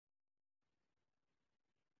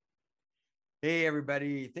Hey,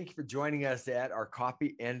 everybody. Thank you for joining us at our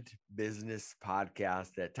Coffee and Business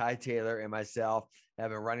podcast that Ty Taylor and myself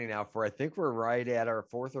have been running now for, I think we're right at our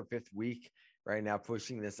fourth or fifth week right now,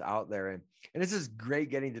 pushing this out there. And this is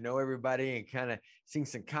great getting to know everybody and kind of seeing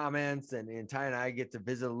some comments. And Ty and I get to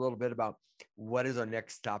visit a little bit about what is our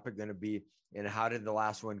next topic going to be and how did the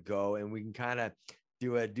last one go. And we can kind of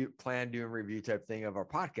do a plan, do and review type thing of our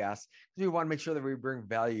podcast because we want to make sure that we bring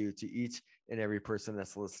value to each and every person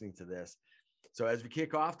that's listening to this. So as we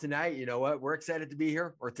kick off tonight, you know what? We're excited to be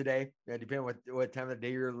here, or today, depending on what time of the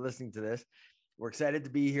day you're listening to this. We're excited to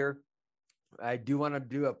be here. I do want to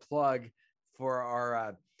do a plug for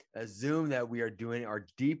our a Zoom that we are doing, our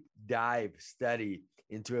deep dive study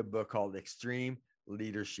into a book called Extreme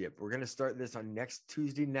Leadership. We're going to start this on next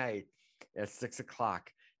Tuesday night at 6:00.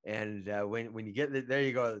 And when you get there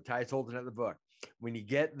you go. Ty's holding up the book. When you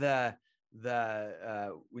get when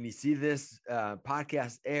you see this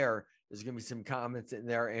podcast air, there's going to be some comments in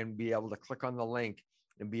there and be able to click on the link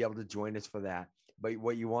and be able to join us for that. But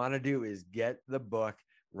what you want to do is get the book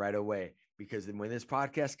right away, because when this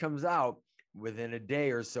podcast comes out within a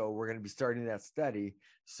day or so, we're going to be starting that study.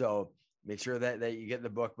 So make sure that you get the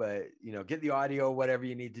book, but get the audio, whatever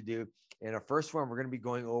you need to do. And our first one, we're going to be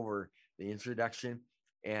going over the introduction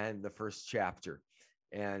and the first chapter.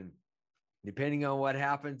 And depending on what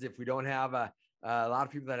happens, if we don't have a lot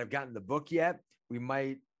of people that have gotten the book yet, we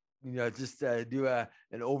might just do an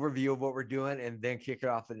overview of what we're doing and then kick it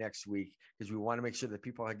off the next week, because we want to make sure that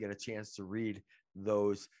people get a chance to read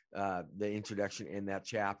those the introduction in that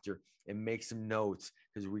chapter and make some notes,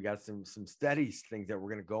 because we got some studies, things that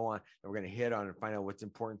we're going to go on and we're going to hit on and find out what's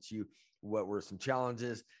important to you, what were some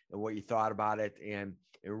challenges and what you thought about it, and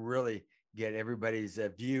really get everybody's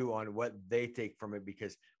view on what they take from it,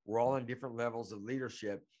 because we're all on different levels of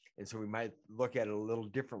leadership. And so we might look at it a little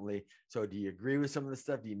differently. So do you agree with some of the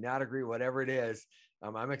stuff? Do you not agree? Whatever it is,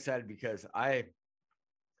 I'm excited because I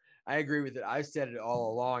agree with it. I've said it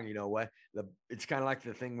all along. You know what? It's kind of like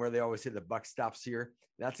the thing where they always say the buck stops here.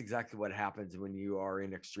 That's exactly what happens when you are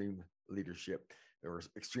in extreme leadership or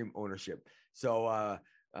extreme ownership. So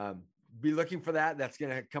be looking for that. That's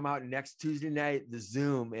going to come out next Tuesday night, the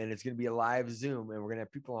Zoom, and it's going to be a live Zoom, and we're going to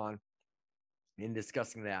have people on in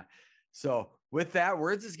discussing that. So with that,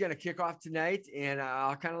 we're just going to kick off tonight, and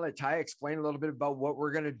I'll kind of let Ty explain a little bit about what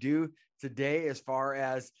we're going to do today as far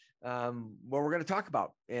as what we're going to talk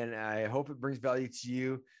about. And I hope it brings value to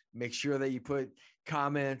you. Make sure that you put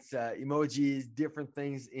comments, emojis, different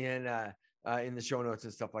things in the show notes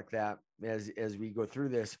and stuff like that as we go through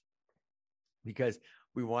this, because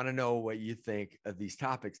we want to know what you think of these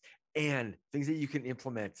topics and things that you can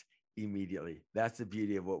implement immediately. That's the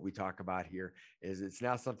beauty of what we talk about here, is it's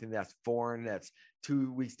not something that's foreign, that's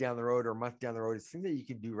 2 weeks down the road or a month down the road. It's something that you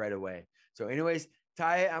can do right away. So anyways,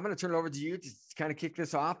 Ty, I'm going to turn it over to you to kind of kick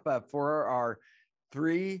this off for our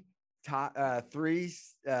three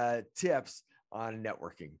tips on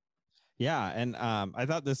networking. Yeah. And I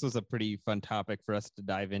thought this was a pretty fun topic for us to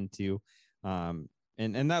dive into. And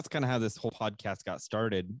that's kind of how this whole podcast got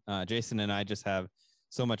started. Jason and I just have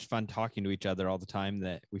so much fun talking to each other all the time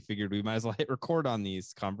that we figured we might as well hit record on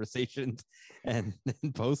these conversations and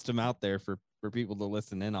post them out there for people to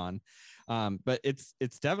listen in on. But it's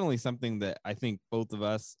definitely something that I think both of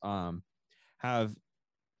us have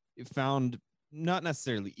found not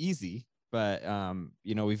necessarily easy, but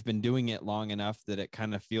we've been doing it long enough that it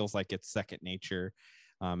kind of feels like it's second nature,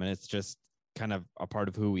 and it's just kind of a part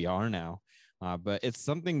of who we are now. But it's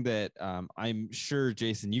something that I'm sure,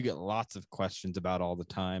 Jason, you get lots of questions about all the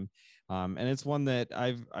time. And it's one that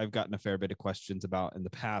I've gotten a fair bit of questions about in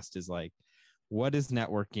the past, is like, what is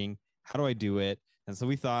networking? How do I do it? And so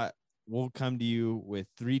we thought we'll come to you with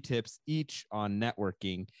 3 tips each on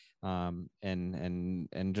networking,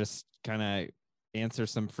 and just kind of answer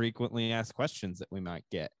some frequently asked questions that we might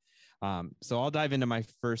get. So I'll dive into my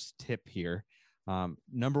first tip here.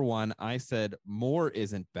 Number 1, I said more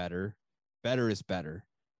isn't better. Better is better.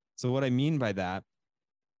 So what I mean by that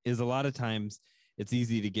is a lot of times it's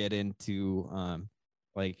easy to get into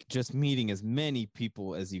like just meeting as many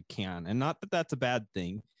people as you can. And not that that's a bad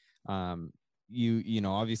thing.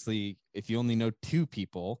 Obviously, if you only know 2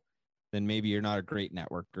 people, then maybe you're not a great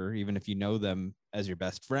networker, even if you know them as your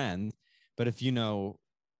best friend. But if you know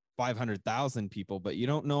 500,000 people, but you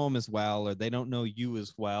don't know them as well, or they don't know you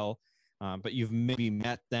as well, but you've maybe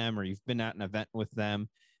met them or you've been at an event with them,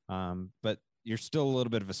 but you're still a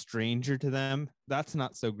little bit of a stranger to them, that's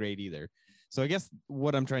not so great either. So I guess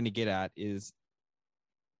what I'm trying to get at is,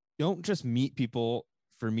 don't just meet people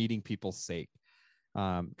for meeting people's sake.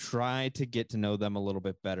 Try to get to know them a little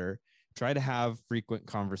bit better. Try to have frequent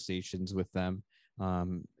conversations with them.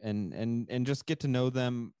 and just get to know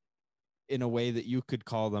them in a way that you could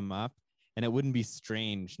call them up, and it wouldn't be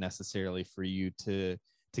strange necessarily for you to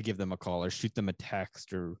give them a call or shoot them a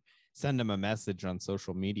text or send them a message on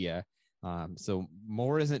social media. So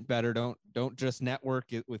more isn't better. Don't just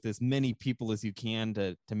network it with as many people as you can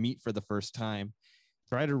to meet for the first time.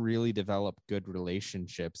 Try to really develop good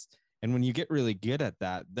relationships. And when you get really good at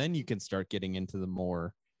that, then you can start getting into the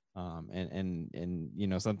more and you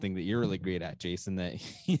know, something that you're really great at, Jason, that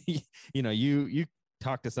you know, you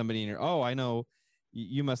talk to somebody and you're, oh, I know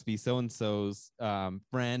you must be so and so's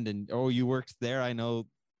friend, and oh, you worked there. I know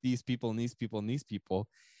these people and these people and these people.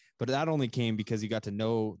 But that only came because you got to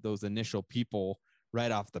know those initial people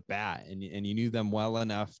right off the bat, and you knew them well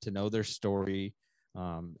enough to know their story.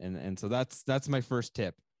 And so that's my first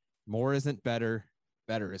tip. More isn't better.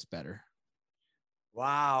 Better is better.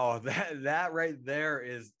 Wow, that right there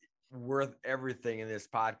is worth everything in this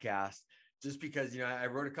podcast. Just because, you know, I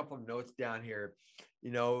wrote a couple of notes down here.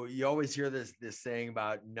 You know, you always hear this saying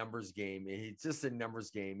about numbers game. It's just a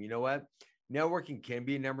numbers game. You know what? Networking can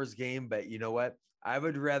be a numbers game, but you know what? I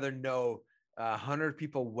would rather know 100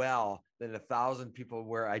 people well than 1,000 people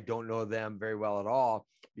where I don't know them very well at all,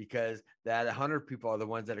 because that 100 people are the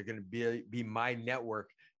ones that are going to be my network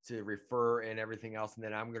to refer and everything else, and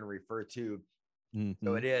then I'm going to refer to.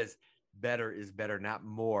 So it is better, not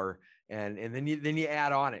more. And then you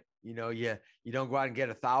add on it. You know, you don't go out and get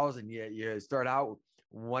 1,000. You start out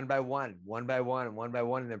one by one, one by one, one by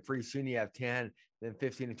one, and then pretty soon you have 10, then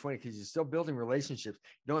 15 and 20, because you're still building relationships.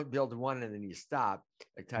 You don't build one and then you stop.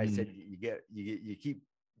 Like Ty said, you keep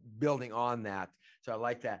building on that. So I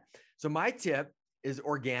like that. So my tip is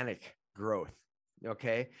organic growth.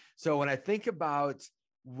 Okay. So when I think about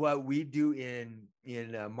what we do in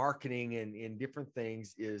marketing and in different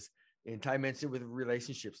things is, and Ty mentioned with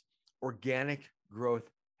relationships, organic growth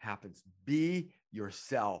happens. Be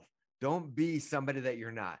yourself. Don't be somebody that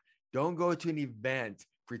you're not. Don't go to an event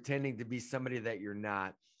pretending to be somebody that you're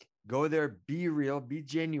not. Go there, be real, be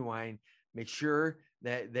genuine. Make sure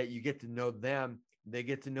that you get to know them, they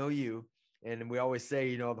get to know you. And we always say,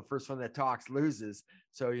 you know, the first one that talks loses.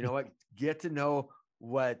 So you know what? Get to know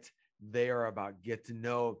what they are about. Get to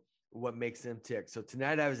know what makes them tick. So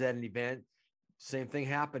tonight I was at an event. Same thing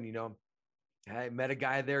happened. You know, I met a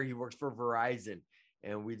guy there. He works for Verizon,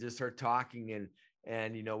 and we just started talking.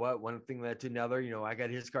 And you know what? One thing led to another. You know, I got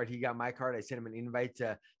his card. He got my card. I sent him an invite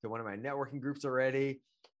to one of my networking groups already.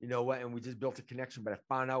 You know what? And we just built a connection. But I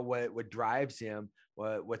found out what drives him,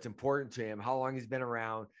 what's important to him, how long he's been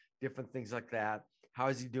around, different things like that. How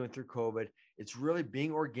is he doing through COVID? It's really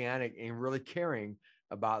being organic and really caring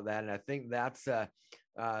about that. And I think that's a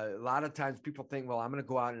lot of times people think, well, I'm going to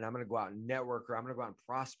go out and network, or I'm going to go out and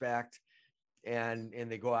prospect, and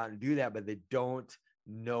they go out and do that, but they don't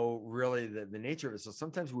know really the nature of it. So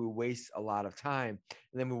sometimes we waste a lot of time,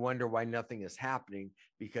 and then we wonder why nothing is happening,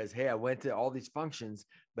 because, hey, I went to all these functions,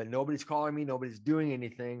 but nobody's calling me, nobody's doing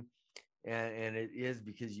anything. And it is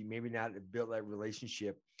because you maybe not built that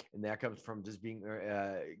relationship, and that comes from just being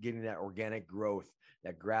getting that organic growth,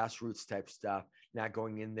 that grassroots type stuff, not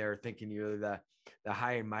going in there thinking you're the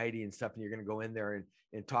high and mighty and stuff, and you're going to go in there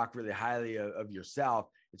and talk really highly of yourself.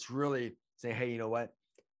 It's really saying, hey, you know what,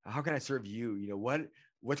 how can I serve you? You know,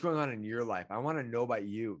 what's going on in your life? I want to know about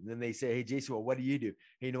you. And then they say, hey, Jason, well, what do you do?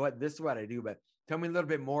 Hey, you know what, this is what I do, but tell me a little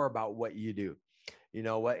bit more about what you do. You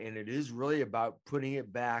know what? And it is really about putting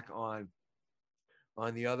it back on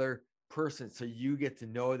the other person, so you get to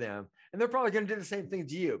know them, and they're probably going to do the same thing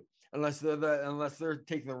to you, unless they're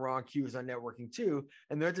taking the wrong cues on networking too,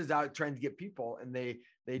 and they're just out trying to get people, and they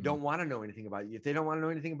don't want to know anything about you. If they don't want to know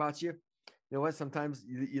anything about you, you know what? Sometimes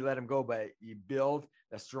you let them go, but you build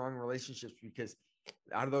a strong relationships, because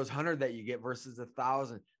out of those 100 that you get versus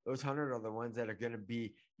 1,000, those 100 are the ones that are going to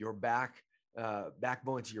be your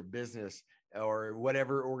backbone to your business, or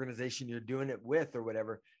whatever organization you're doing it with, or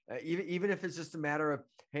whatever. Even if it's just a matter of,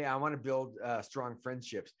 hey, I want to build strong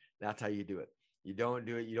friendships. That's how you do it. You don't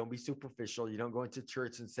do it. You don't be superficial. You don't go into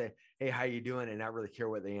church and say, hey, how you doing? And not really care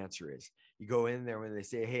what the answer is. You go in there when they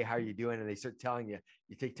say, hey, how you doing? And they start telling you,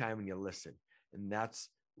 you take time and you listen. And that's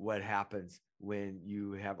what happens when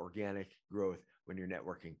you have organic growth, when you're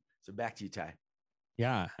networking. So back to you, Ty.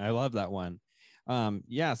 Yeah, I love that one.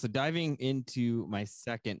 Yeah, so diving into my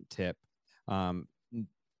second tip, um,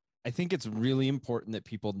 I think it's really important that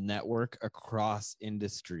people network across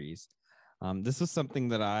industries. This was something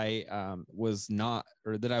that I was not,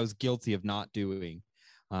 or that I was guilty of not doing.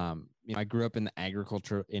 You know, I grew up in the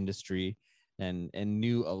agriculture industry and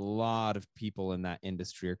knew a lot of people in that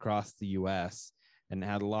industry across the U.S. and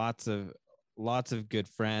had lots of good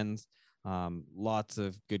friends, lots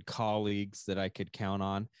of good colleagues that I could count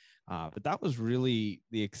on. But that was really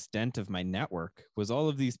the extent of my network, was all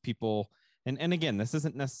of these people. And again, this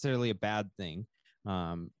isn't necessarily a bad thing,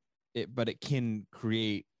 but it can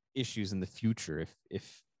create issues in the future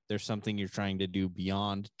if there's something you're trying to do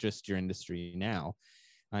beyond just your industry now.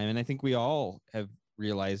 And I think we all have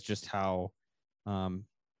realized just how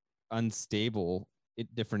unstable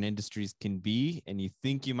different industries can be. And you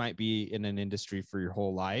think you might be in an industry for your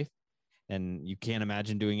whole life, and you can't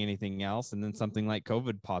imagine doing anything else. And then something like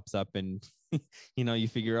COVID pops up, and you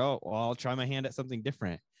figure, oh, well, I'll try my hand at something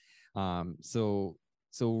different. So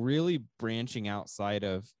really branching outside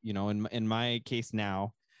of, in my case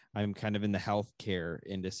now, I'm kind of in the healthcare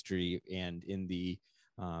industry and in the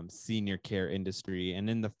senior care industry and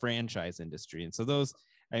in the franchise industry. And so those,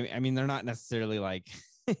 I mean, they're not necessarily like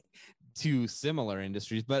two similar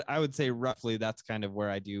industries, but I would say roughly that's kind of where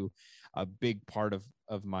I do a big part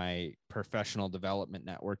of my professional development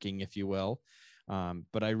networking, if you will.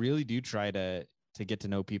 But I really do try to get to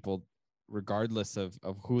know people regardless of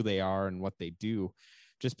who they are and what they do,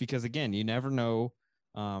 just because, again, you never know,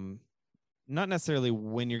 not necessarily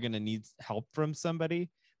when you're going to need help from somebody,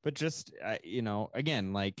 but just,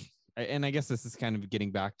 again, like, and I guess this is kind of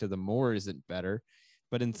getting back to the more isn't better,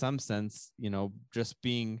 but in some sense, just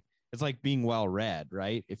it's like being well read,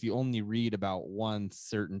 right? If you only read about one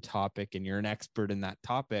certain topic and you're an expert in that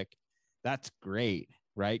topic, that's great,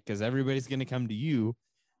 right? Because everybody's going to come to you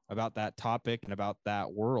about that topic and about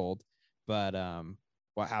that world. But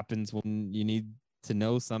what happens when you need to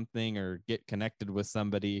know something or get connected with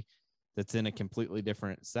somebody that's in a completely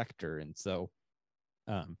different sector? And so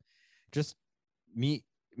just meet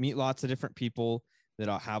lots of different people that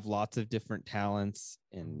have lots of different talents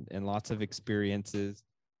and lots of experiences.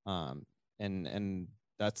 And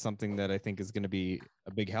that's something that I think is going to be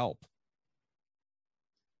a big help.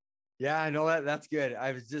 Yeah, I know that's good.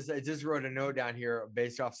 I just wrote a note down here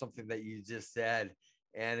based off something that you just said,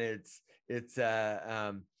 and it's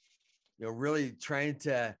really trying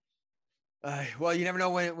to. Well, you never know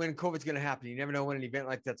when COVID's going to happen. You never know when an event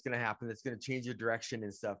like that's going to happen. That's going to change your direction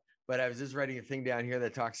and stuff. But I was just writing a thing down here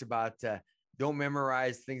that talks about don't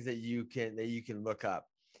memorize things that you can look up.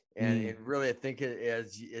 And really, I think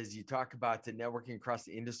as you talk about the networking across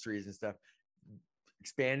the industries and stuff,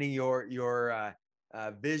 expanding your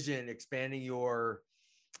vision, expanding your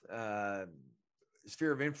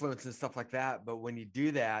sphere of influence and stuff like that. But when you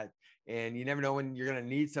do that, and you never know when you're going to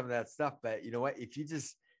need some of that stuff, but you know what? If you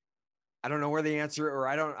just, I don't know where the answer, or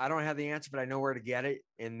I don't have the answer, but I know where to get it.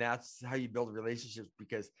 And that's how you build relationships,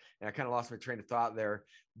 because, and I kind of lost my train of thought there,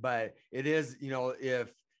 but it is,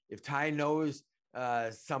 if Ty knows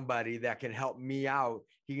somebody that can help me out,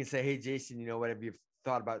 he can say, hey, Jason, what have you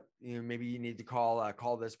thought about, maybe you need to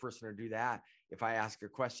call this person or do that. If I ask a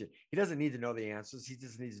question, he doesn't need to know the answers. He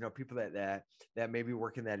just needs to know people that maybe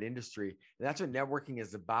work in that industry. And that's what networking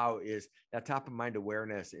is about, is that top of mind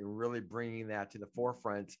awareness and really bringing that to the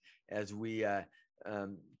forefront as we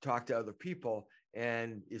talk to other people.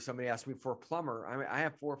 And if somebody asks me for a plumber, I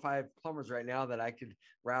have 4 or 5 plumbers right now that I could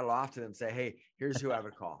rattle off to them, say, hey, here's who I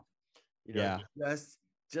would call.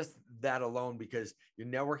 Just that alone, because you're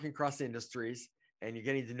networking across industries and you're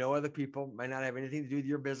getting to know other people. Might not have anything to do with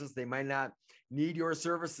your business. They might not need your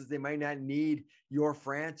services. They might not need your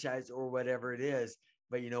franchise or whatever it is.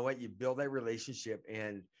 But you know what? You build that relationship,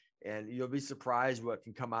 and you'll be surprised what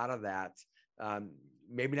can come out of that.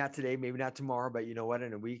 Maybe not today, maybe not tomorrow, but you know what?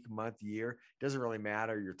 In a week, month, year, doesn't really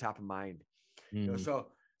matter. You're top of mind. So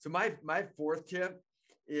my fourth tip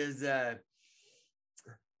is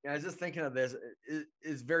I was just thinking of this.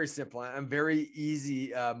 It's very simple. I'm very easy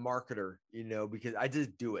marketer, because I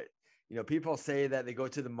just do it. People say that they go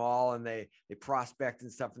to the mall and they prospect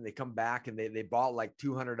and stuff, and they come back and they bought like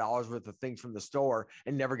 $200 worth of things from the store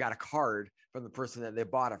and never got a card from the person that they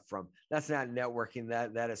bought it from. That's not networking.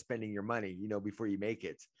 That is spending your money, before you make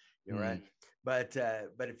it, right? But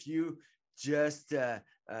if you just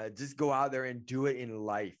go out there and do it in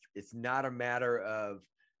life, it's not a matter of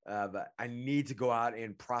I need to go out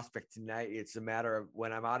and prospect tonight. It's a matter of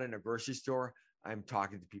when I'm out in a grocery store, I'm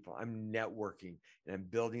talking to people, I'm networking, and I'm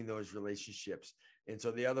building those relationships. And so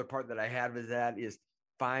the other part that I have is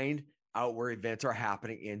find out where events are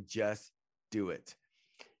happening and just do it.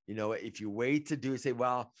 If you wait to do it, say,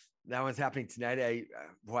 well, that one's happening tonight.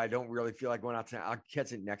 I don't really feel like going out tonight. I'll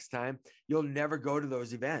catch it next time. You'll never go to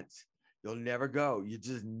those events. You'll never go. You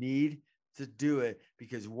just need to do it,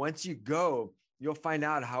 because once you go, you'll find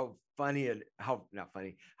out how fun it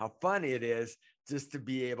is just to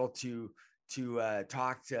be able to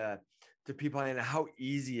talk to people, and how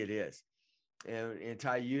easy it is. And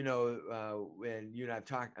Ty, when you and I've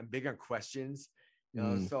talked, I'm big on questions,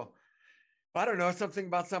 so I don't know something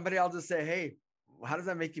about somebody, I'll just say, hey, how does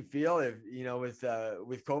that make you feel if,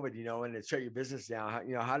 with COVID, and it shut your business down?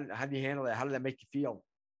 How do you handle that? How did that make you feel?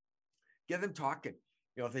 Get them talking.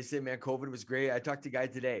 If they say, man, COVID was great. I talked to a guy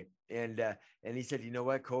today, and he said, you know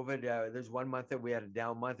what, COVID, there's 1 month that we had a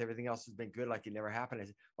down month. Everything else has been good, like it never happened. I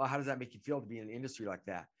said, well, how does that make you feel to be in an industry like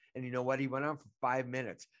that? And you know what? He went on for 5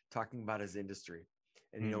 minutes talking about his industry.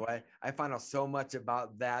 And you know what? I found out so much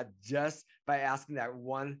about that just by asking that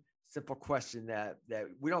one simple question that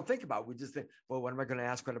we don't think about. We just think, well, what am I going to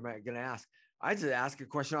ask? What am I going to ask? I just ask a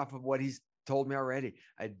question off of what he's told me already.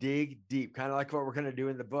 I dig deep, kind of like what we're going to do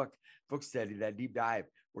in the book study, that deep dive.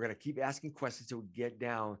 We're going to keep asking questions till we get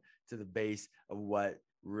down to the base of what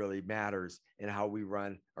really matters and how we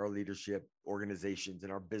run our leadership organizations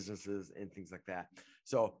and our businesses and things like that.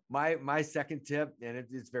 So my second tip, and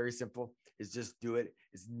it's very simple, is just do it.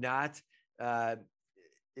 It's not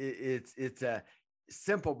it's a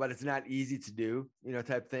simple, but it's not easy to do,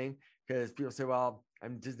 type thing. Because people say, well,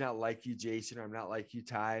 I'm just not like you, Jason, or I'm not like you,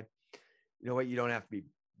 Ty. You know what? You don't have to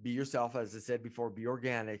be yourself. As I said before, be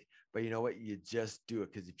organic, but you know what? You just do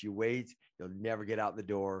it. Because if you wait, you'll never get out the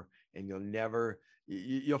door, and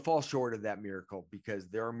you'll fall short of that miracle, because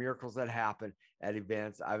there are miracles that happen at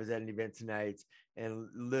events. I was at an event tonight, and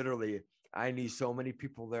literally I knew so many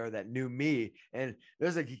people there that knew me. And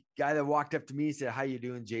there's a guy that walked up to me and said, how you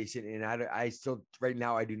doing, Jason? And I still, right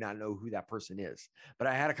now, I do not know who that person is, but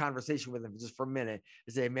I had a conversation with him just for a minute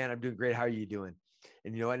and say, man, I'm doing great. How are you doing?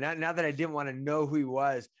 And now that I didn't want to know who he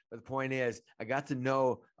was, but the point is, I got to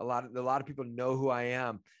know a lot of people know who I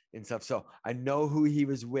am and stuff. So I know who he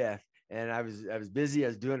was with, and I was busy. I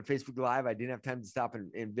was doing a Facebook Live. I didn't have time to stop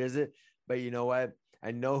and visit. But you know what?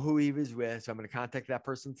 I know who he was with, so I'm going to contact that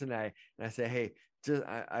person tonight, and I say, hey,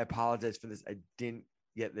 I apologize for this. I didn't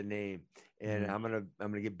get the name, and I'm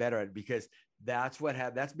gonna get better at it, because that's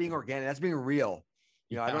that's being organic. That's being real.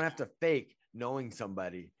 I don't have to fake knowing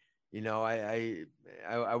somebody. I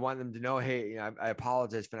want them to know, hey, I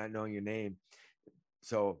apologize for not knowing your name.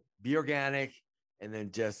 So be organic, and then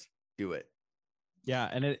just do it. Yeah.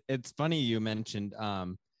 And it's funny you mentioned,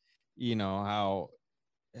 how,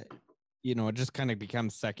 it just kind of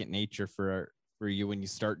becomes second nature for you when you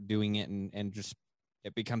start doing it, and just,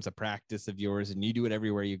 it becomes a practice of yours, and you do it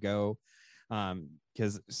everywhere you go.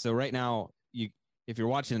 So right now, if you're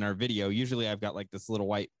watching our video, usually I've got like this little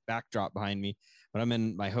white backdrop behind me, but I'm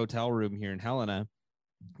in my hotel room here in Helena.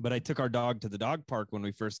 But I took our dog to the dog park when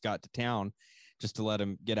we first got to town, just to let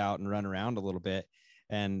him get out and run around a little bit.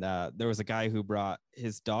 And there was a guy who brought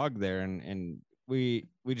his dog there, and we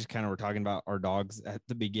just kind of were talking about our dogs at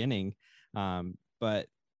the beginning. But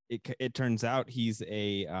it turns out he's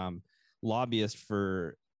a lobbyist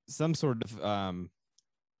for some sort of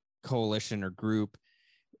coalition or group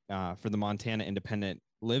for the Montana Independent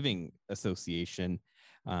Living Association.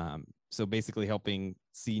 So basically helping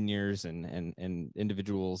seniors and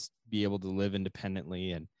individuals be able to live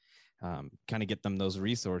independently, and kind of get them those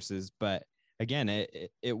resources. But again,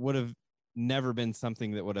 it would have never been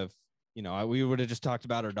something that would have, we would have just talked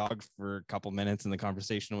about our dogs for a couple minutes, and the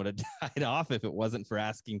conversation would have died off if it wasn't for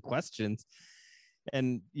asking questions.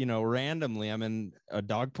 And, randomly, I'm in a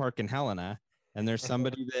dog park in Helena, and there's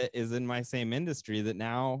somebody that is in my same industry that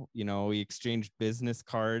now, we exchanged business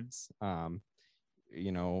cards, and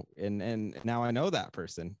now I know that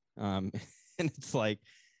person. And it's like,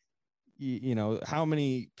 how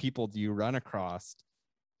many people do you run across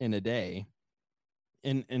in a day,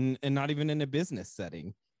 and not even in a business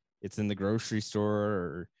setting? It's in the grocery store,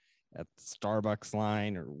 or at the Starbucks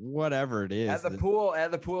line, or whatever it is. At the pool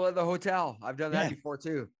at the hotel. I've done that before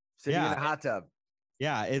too. Sitting in a hot tub.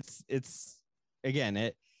 Yeah. It's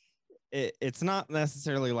again, it's not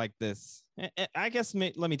necessarily like this. I guess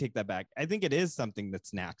let me take that back. I think it is something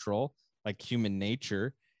that's natural, like human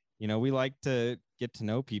nature. We like to get to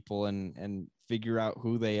know people and figure out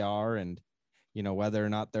who they are, and whether or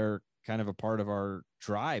not they're kind of a part of our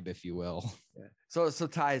tribe, if you will. Yeah. So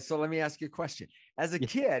Ty, so let me ask you a question. As a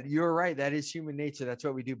kid, you're right. That is human nature. That's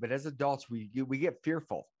what we do. But as adults, we get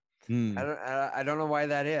fearful. I don't know why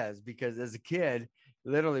that is, because as a kid,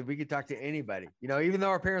 literally, we could talk to anybody, even though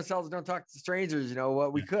our parents tell us don't talk to strangers,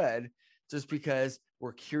 we could, just because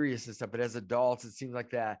we're curious and stuff. But as adults, it seems like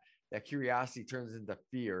that curiosity turns into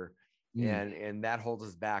fear, and that holds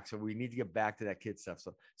us back. So we need to get back to that kid stuff.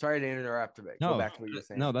 So sorry to interrupt, but go back to what you were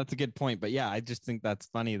saying. No, that's a good point. But yeah, I just think that's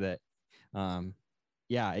funny that,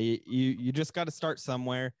 you just got to start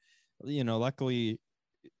somewhere. Luckily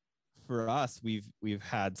for us, we've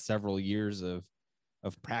had several years of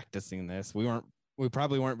practicing this. We weren't we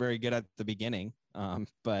probably weren't very good at the beginning.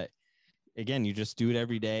 But again, you just do it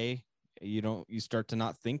every day. You start to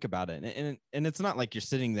not think about it. And it's not like you're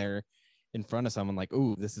sitting there in front of someone like,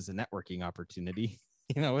 oh, this is a networking opportunity.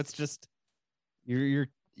 It's just you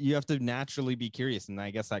have to naturally be curious. And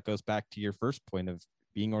I guess that goes back to your first point of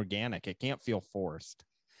being organic. It can't feel forced.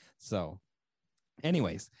 So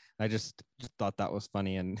anyways, I just thought that was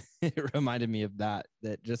funny, and it reminded me of that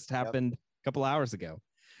just happened a couple hours ago.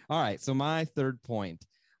 All right. So my third point,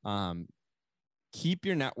 keep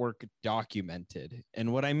your network documented.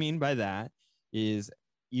 And what I mean by that is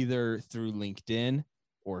either through LinkedIn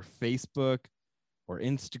or Facebook or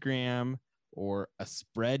Instagram or a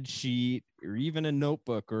spreadsheet or even a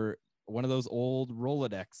notebook or one of those old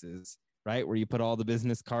Rolodexes, right? Where you put all the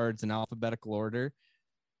business cards in alphabetical order.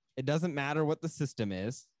 It doesn't matter what the system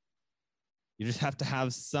is. You just have to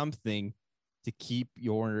have something to keep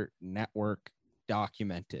your network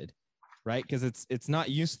documented, right? Because it's not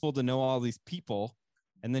useful to know all these people,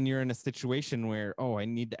 and then you're in a situation where, oh, I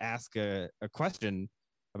need to ask a question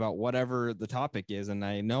about whatever the topic is, and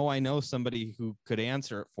I know somebody who could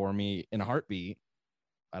answer it for me in a heartbeat,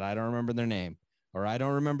 but I don't remember their name, or I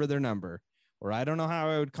don't remember their number, or I don't know how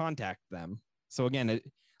I would contact them. So again,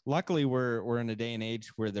 luckily we're in a day and age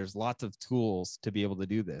where there's lots of tools to be able to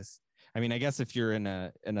do this. I mean, I guess if you're in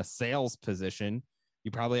a sales position,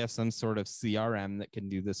 you probably have some sort of CRM that can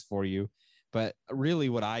do this for you. But really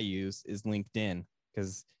what I use is LinkedIn,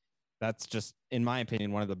 because that's just, in my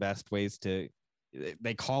opinion, one of the best ways to,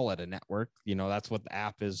 they call it a network, that's what the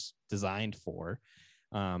app is designed for.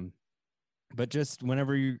 But just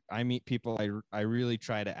whenever I meet people, I really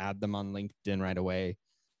try to add them on LinkedIn right away.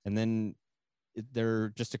 And then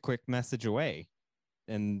they're just a quick message away,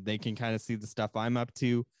 and they can kind of see the stuff I'm up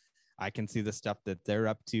to. I can see the stuff that they're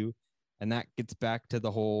up to. And that gets back to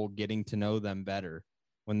the whole getting to know them better.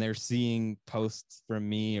 When they're seeing posts from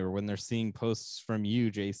me, or when they're seeing posts from you,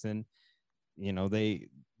 Jason,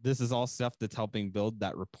 this is all stuff that's helping build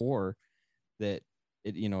that rapport, that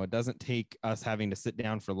it doesn't take us having to sit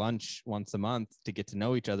down for lunch once a month to get to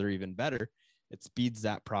know each other even better. It speeds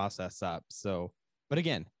that process up. So, but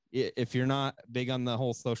again, if you're not big on the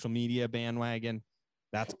whole social media bandwagon,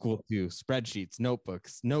 that's cool too. Spreadsheets,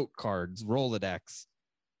 notebooks, note cards, Rolodex,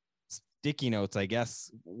 sticky notes, I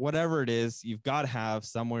guess, whatever it is, you've got to have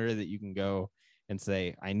somewhere that you can go and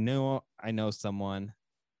say, I know someone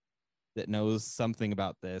that knows something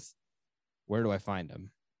about this. Where do I find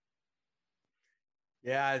them?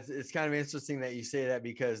 Yeah, it's kind of interesting that you say that,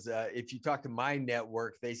 because if you talk to my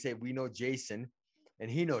network, they say we know Jason,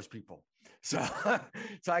 and he knows people. So,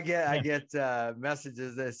 so I get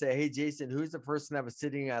messages that say, "Hey, Jason, who's the person that was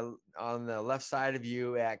sitting on the left side of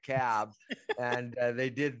you at cab, and they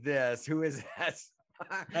did this? Who is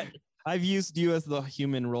that?" I've used you as the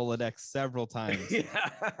human Rolodex several times. Yeah.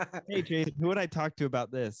 Hey, Jason, who would I talk to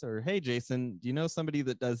about this? Or, hey, Jason, do you know somebody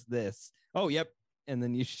that does this? Oh, yep. And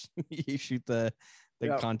then you shoot the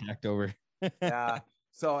contact over. Yeah.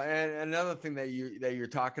 So, and another thing that you're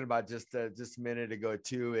talking about just a minute ago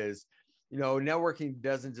too is, networking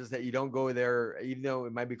doesn't just, that you don't go there, even though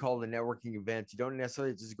it might be called a networking event, you don't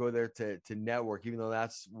necessarily just go there to network, even though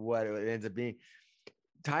that's what it ends up being.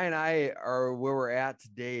 Ty and I are where we're at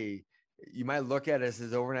today. You might look at us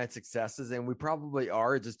as overnight successes, and we probably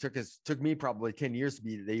are. It just took me probably 10 years to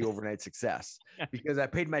be the overnight success, because I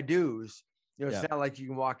paid my dues. It's not like you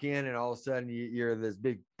can walk in and all of a sudden you're this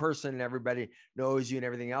big person and everybody knows you and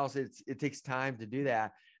everything else. It takes time to do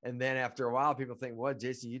that. And then after a while, people think, well,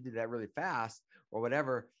 Jason, you did that really fast or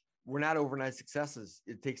whatever. We're not overnight successes.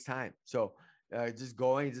 It takes time. So just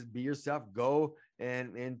be yourself, go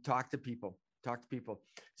and talk to people.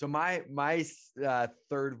 So my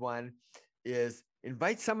third one is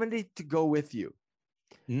invite somebody to go with you.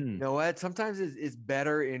 You know what? Sometimes it's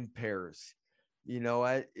better in pairs. You know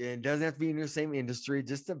what? It doesn't have to be in your same industry.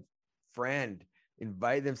 Just a friend.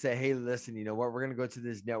 Invite them. Say, hey, listen. You know what? We're going to go to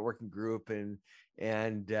this networking group, and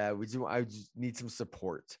I just need some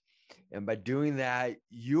support. And by doing that,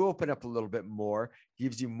 you open up a little bit more,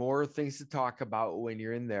 gives you more things to talk about when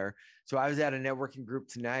you're in there. So I was at a networking group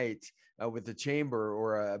tonight with the chamber,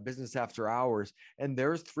 or a business after hours, and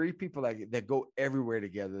there's 3 people that go everywhere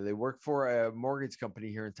together. They work for a mortgage company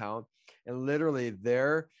here in town, and literally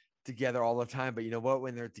they're together all the time. But you know what?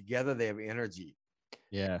 When they're together, they have energy.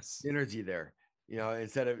 Yes. Energy there.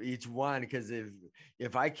 Instead of each one, because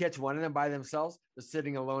if I catch one of them by themselves, they're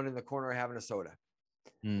sitting alone in the corner having a soda.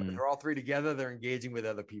 But if they're all 3 together, they're engaging with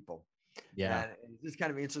other people. Yeah. And it's just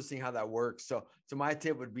kind of interesting how that works. So my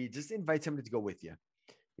tip would be just invite somebody to go with you.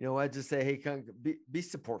 You know what? Just say, hey, come be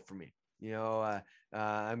support for me.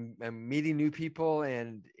 I'm meeting new people,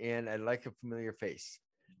 and I like a familiar face.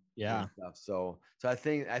 Yeah. Stuff. So I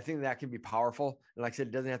think that can be powerful. And like I said,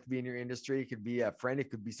 it doesn't have to be in your industry. It could be a friend.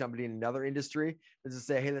 It could be somebody in another industry. Let's just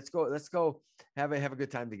say, hey, let's go have a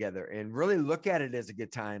good time together, and really look at it as a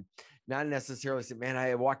good time. Not necessarily say, man,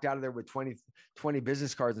 I walked out of there with 20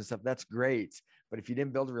 business cards and stuff. That's great. But if you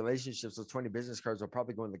didn't build relationships, those 20 business cards will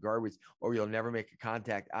probably go in the garbage, or you'll never make a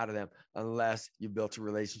contact out of them unless you built a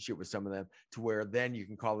relationship with some of them, to where then you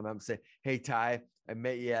can call them up and say, hey, Ty, I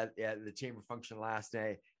met you at the chamber function last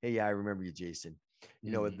night. Hey, yeah, I remember you, Jason.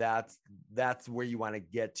 That's where you want to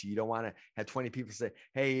get to. You don't want to have 20 people say,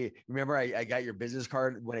 hey, remember I got your business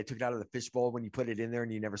card when I took it out of the fishbowl when you put it in there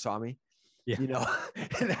and you never saw me? Yeah.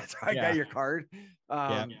 And that's how I got your card.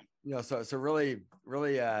 Yeah. So really,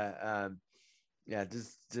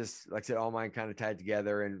 just like I said, all mine kind of tied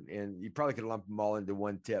together, and you probably could lump them all into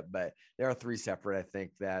one tip, but there are three separate. I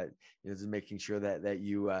think that is making sure that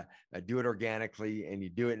you do it organically, and you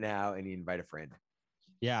do it now, and you invite a friend.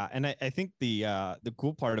 Yeah, and I think the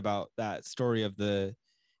cool part about that story of the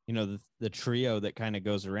trio that kind of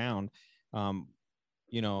goes around, and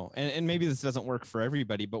maybe this doesn't work for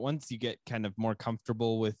everybody, but once you get kind of more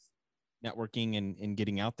comfortable with networking and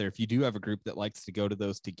getting out there, if you do have a group that likes to go to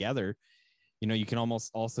those together, you can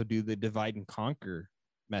almost also do the divide and conquer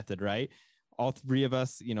method, right? All three of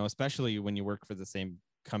us, especially when you work for the same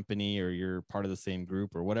company or you're part of the same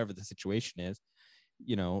group or whatever the situation is,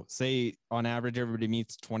 say on average, everybody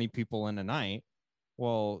meets 20 people in a night.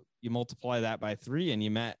 Well, you multiply that by 3 and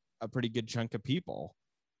you met a pretty good chunk of people,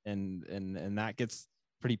 and that gets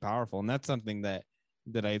pretty powerful. And that's something that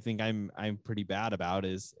I think I'm pretty bad about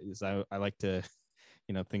is I like to,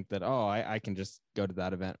 think that, oh, I can just go to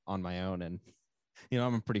that event on my own. And,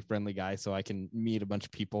 I'm a pretty friendly guy, so I can meet a bunch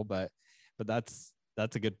of people, but that's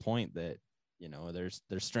a good point that, there's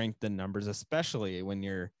strength in numbers, especially when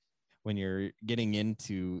you're getting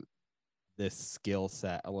into this skill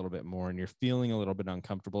set a little bit more and you're feeling a little bit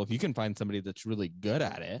uncomfortable. If you can find somebody that's really good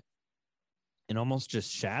at it and almost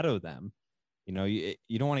just shadow them, you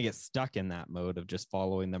don't want to get stuck in that mode of just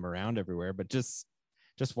following them around everywhere, but just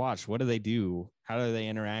watch, what do they do? How are they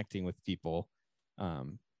interacting with people?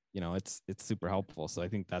 It's super helpful. So I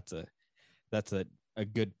think that's a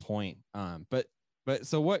good point. But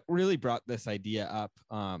so what really brought this idea up,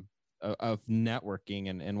 of networking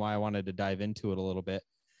and why I wanted to dive into it a little bit,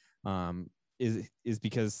 is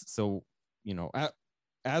because, so,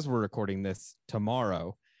 as we're recording this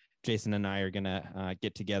tomorrow, Jason and I are going to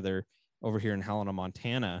get together over here in Helena,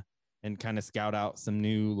 Montana, and kind of scout out some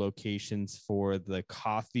new locations for the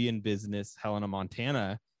Coffee and Business Helena,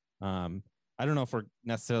 Montana. I don't know if we're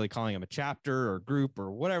necessarily calling them a chapter or group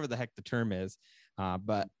or whatever the heck the term is,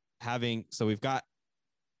 but so we've got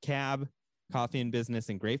CAB, Coffee and Business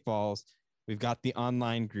in Great Falls. We've got the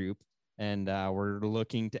online group, and we're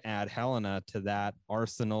looking to add Helena to that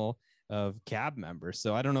arsenal of CAB members.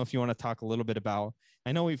 So I don't know if you want to talk a little bit about,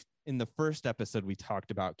 I know in the first episode, we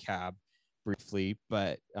talked about CAB briefly,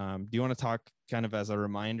 but do you want to talk kind of as a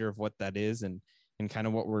reminder of what that is and kind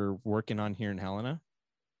of what we're working on here in Helena?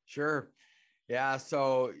 Sure. Yeah.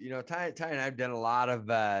 So, Ty and I have done a lot of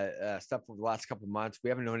stuff over the last couple of months. We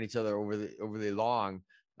haven't known each other overly long,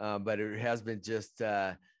 but it has been just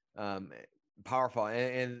powerful.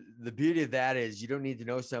 And the beauty of that is you don't need to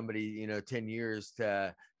know somebody, 10 years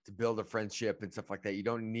to build a friendship and stuff like that. You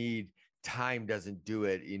don't need, time doesn't do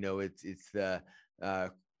it. It's the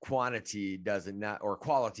quantity does it, not, or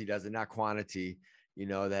quality does it, not quantity,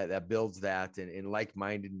 that builds that and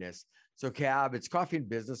like-mindedness. So CAB, it's Coffee and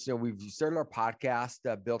Business. We've started our podcast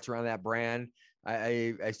built around that brand.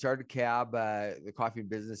 I started CAB, the Coffee and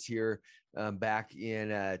Business here back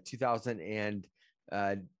in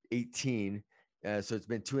 2018. So it's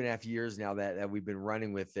been 2.5 years now that we've been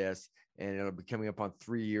running with this, and it'll be coming up on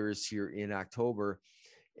 3 years here in October.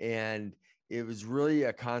 And it was really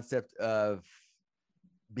a concept of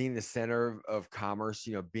being the center of commerce,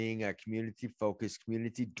 being a community focused,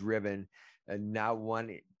 community driven, and not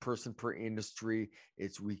one person per industry.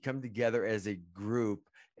 We come together as a group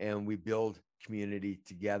and we build community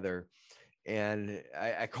together. And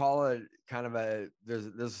I call it kind of there's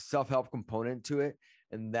a self-help component to it.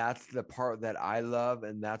 And that's the part that I love.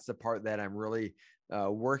 And that's the part that I'm really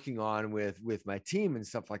working on with my team and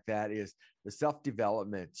stuff like that, is the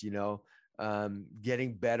self-development,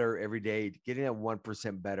 getting better every day, getting at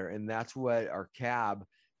 1% better. And that's what our CAB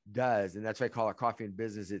does. And that's why I call it Coffee and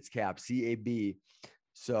Business. It's CAB, CAB.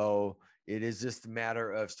 So it is just a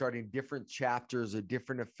matter of starting different chapters or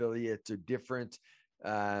different affiliates or different,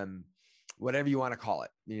 whatever you want to call it,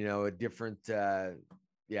 a different,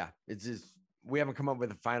 it's just we haven't come up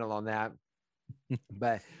with a final on that,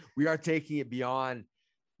 but we are taking it beyond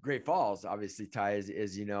Great Falls, obviously, Ty,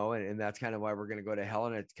 as you know, and that's kind of why we're going to go to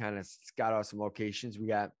Helena. It's kind of scout out some locations. We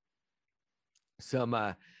got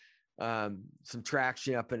some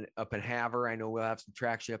traction up in Havre. I know we'll have some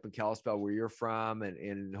traction up in Kalispell, where you're from,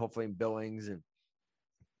 and hopefully in Billings and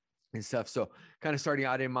stuff. So kind of starting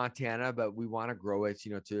out in Montana, but we want to grow it,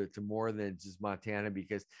 to more than just Montana,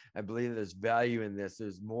 because I believe there's value in this.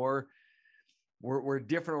 There's more. We're a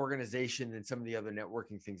different organization than some of the other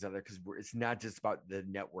networking things out there, because it's not just about the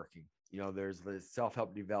networking. There's the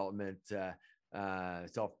self-help development,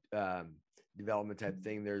 development type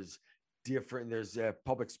thing. There's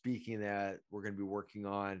public speaking that we're going to be working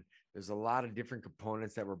on. There's a lot of different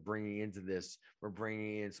components that we're bringing into this. We're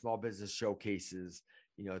bringing in small business showcases,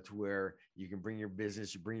 to where you can bring your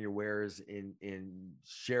business, you bring your wares and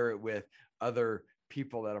share it with other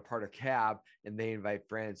people that are part of CAB, and they invite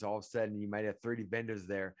friends. All of a sudden you might have 30 vendors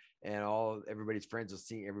there, and everybody's friends are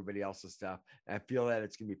seeing everybody else's stuff. And I feel that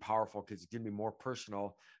it's going to be powerful, because it's going to be more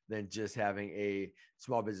personal than just having a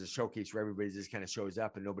small business showcase where everybody just kind of shows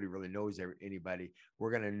up and nobody really knows anybody.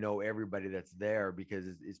 We're going to know everybody that's there, because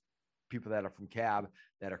it's people that are from CAB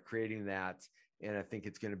that are creating that. And I think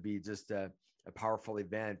it's going to be just a powerful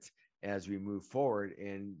event as we move forward.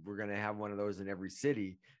 And we're going to have one of those in every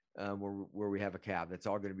city, where we have a CAB. That's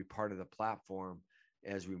all going to be part of the platform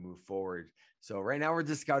as we move forward. So right now we're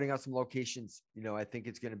just scouting out some locations. I think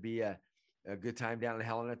it's going to be a good time down in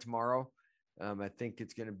Helena tomorrow. I think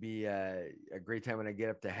it's going to be a great time when I get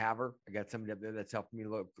up to Havre. I got somebody up there that's helping me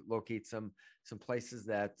locate some places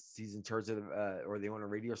that he's in charge of, or they own a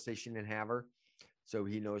radio station in Havre. So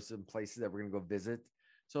he knows some places that we're going to go visit.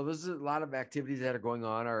 So there's a lot of activities that are going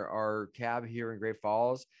on. Our CAB here in Great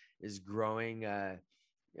Falls is growing,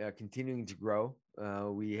 continuing to grow.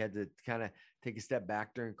 We had to kind of take a step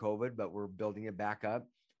back during COVID, but we're building it back up.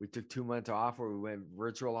 We took 2 months off where we went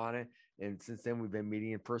virtual on it. And since then, we've been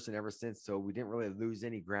meeting in person ever since. So we didn't really lose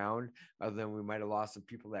any ground, other than we might have lost some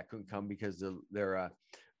people that couldn't come because their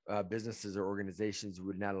businesses or organizations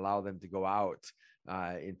would not allow them to go out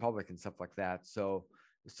in public and stuff like that. So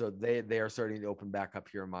they are starting to open back up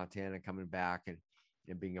here in Montana, coming back and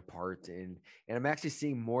being a part. And I'm actually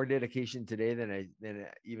seeing more dedication today than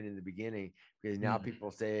even in the beginning, because now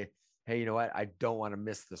people say, hey, you know what? I don't want to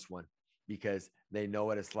miss this one, because they know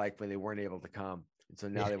what it's like when they weren't able to come. And so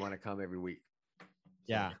now they want to come every week. So.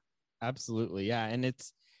 Yeah, absolutely. Yeah. And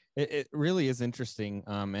it really is interesting.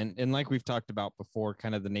 And like we've talked about before,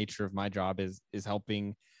 kind of the nature of my job is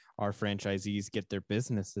helping our franchisees get their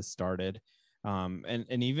businesses started.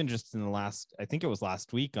 And even just in I think it was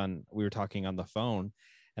last week we were talking on the phone,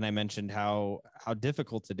 and I mentioned how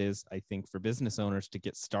difficult it is, I think, for business owners to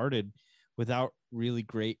get started without really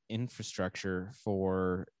great infrastructure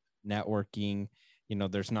for networking.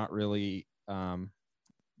 There's not really,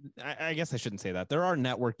 I guess I shouldn't say that. There are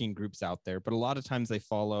networking groups out there, but a lot of times they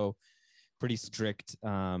follow pretty strict,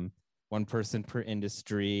 one person per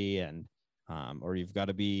industry, and or you've got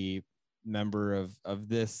to be member of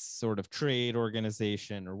this sort of trade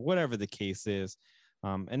organization or whatever the case is.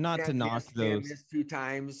 And not to knock those. Can't miss 2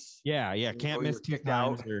 times. Yeah. Can't miss 2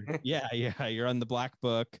 times. Or yeah. You're on the black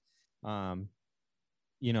book. And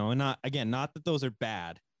not that those are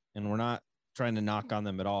bad, and we're not trying to knock on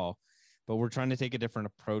them at all, but we're trying to take a different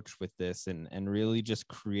approach with this and really just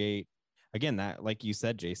create, again, that, like you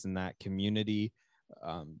said, Jason, that community,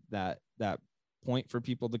 that point for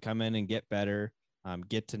people to come in and get better,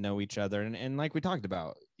 get to know each other. And like we talked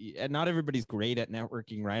about, not everybody's great at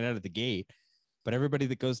networking right out of the gate, but everybody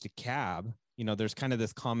that goes to CAB, there's kind of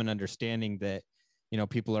this common understanding that,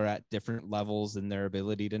 people are at different levels in their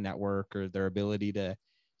ability to network, or their ability to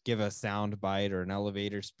give a sound bite or an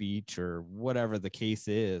elevator speech or whatever the case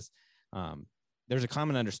is. There's a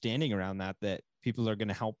common understanding around that people are going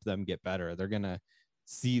to help them get better. They're going to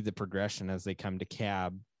see the progression as they come to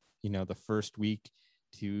CAB, the first week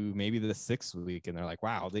to maybe the 6th week. And they're like,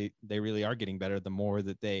 wow, they really are getting better the more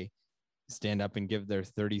that they stand up and give their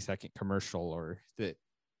 30-second commercial, or that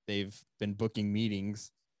they've been booking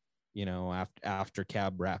meetings, after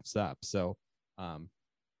CAB wraps up. So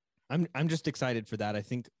I'm just excited for that. I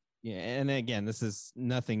think, and again, this is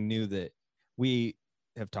nothing new that we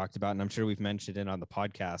have talked about, and I'm sure we've mentioned it on the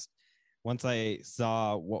podcast. Once I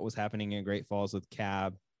saw what was happening in Great Falls with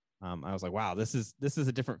CAB, I was like, wow, this is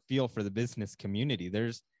a different feel for the business community.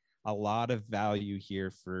 There's a lot of value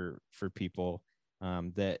here for people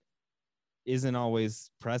that isn't always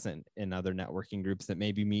present in other networking groups that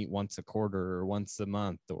maybe meet once a quarter or once a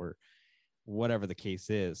month or whatever the case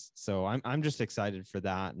is. So I'm just excited for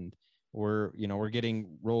that. And we're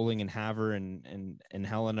getting rolling in Havre and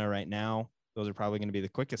Helena right now. those are probably going to be the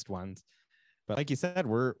quickest ones. But like you said,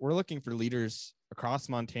 we're looking for leaders across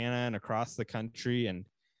Montana and across the country and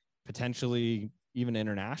potentially even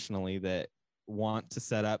internationally that want to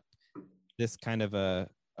set up this kind of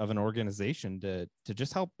an organization to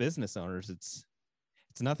just help business owners. It's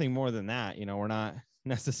nothing more than that. You know, we're not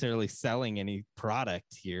necessarily selling any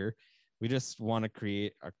product here. We just want to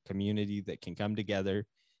create a community that can come together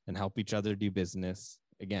and help each other do business.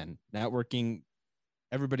 Again, networking,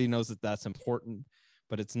 everybody knows that that's important,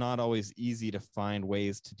 but it's not always easy to find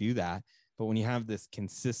ways to do that. But when you have this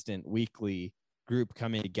consistent weekly group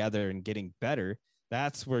coming together and getting better,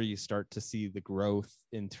 that's where you start to see the growth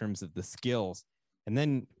in terms of the skills. And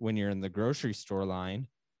then when you're in the grocery store line,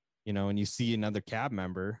 you know, and you see another cab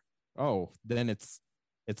member, oh, then it's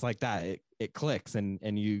like that. It clicks and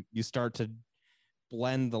you start to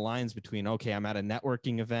blend the lines between, okay, I'm at a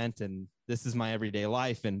networking event and this is my everyday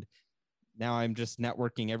life. And now I'm just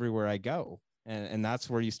networking everywhere I go. And that's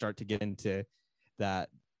where you start to get into that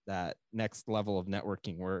next level of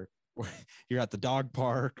networking where you're at the dog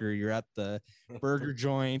park or you're at the burger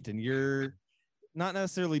joint and you're not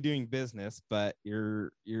necessarily doing business, but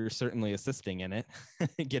you're certainly assisting in it,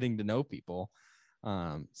 getting to know people.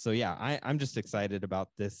 So yeah, I'm just excited about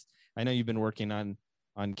this. I know you've been working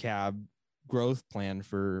on cab growth plan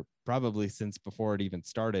for probably since before it even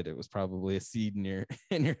started. It was probably a seed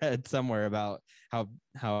in your head somewhere about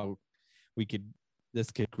how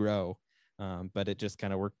this could grow. But it just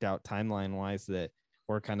kind of worked out timeline wise that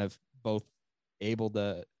we're kind of both able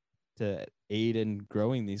to aid in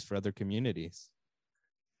growing these for other communities.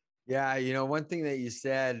 Yeah, you know, one thing that you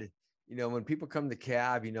said, you know, when people come to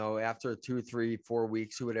cab, you know, after 2, 3, 4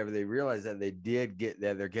 weeks or whatever, they realize that they did get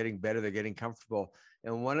that they're getting better, they're getting comfortable.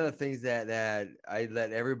 And one of the things that I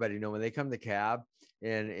let everybody know when they come to cab,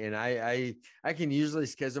 and I can usually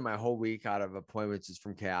schedule my whole week out of appointments just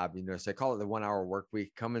from cab, you know, so I call it the 1 hour work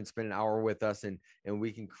week. Come and spend an hour with us, and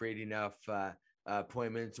we can create enough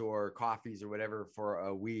appointments or coffees or whatever for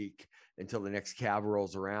a week until the next cab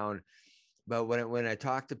rolls around. But when I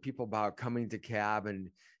talk to people about coming to cab and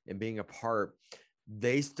being a part,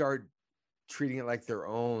 they start treating it like their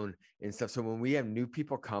own and stuff. So when we have new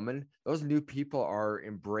people coming, those new people are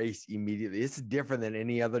embraced immediately. It's different than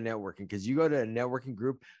any other networking, because you go to a networking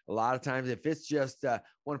group, a lot of times, if it's just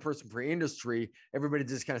one person per industry, everybody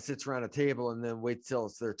just kind of sits around a table and then waits till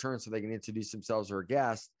it's their turn so they can introduce themselves or a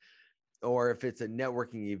guest. Or if it's a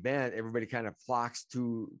networking event, everybody kind of flocks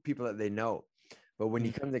to people that they know. But when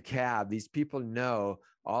you come to cab, these people know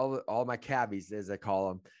all my cabbies, as I call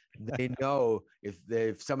them. They know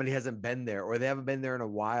if somebody hasn't been there or they haven't been there in a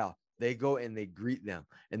while, they go and they greet them.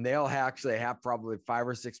 And they'll actually have probably 5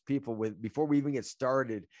 or 6 people before we even get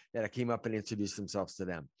started that I came up and introduced themselves to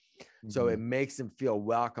them. So it makes them feel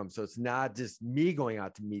welcome. So it's not just me going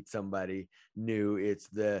out to meet somebody new. It's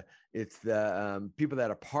the people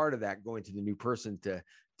that are part of that going to the new person to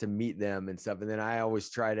meet them and stuff. And then I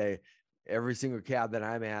always try to, every single cab that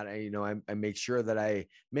I'm at, I make sure that I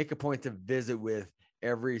make a point to visit with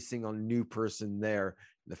every single new person there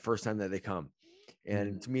the first time that they come.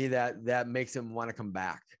 And to me, that makes them want to come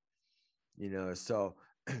back, so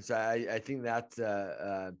I think that's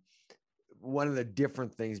one of the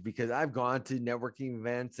different things, because I've gone to networking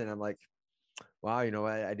events and I'm like, wow,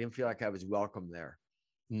 I didn't feel like I was welcome there.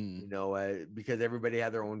 Because everybody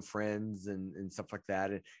had their own friends and stuff like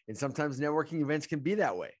that. And sometimes networking events can be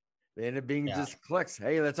that way. They end up being just clicks.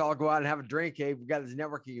 Hey, let's all go out and have a drink. Hey, we've got this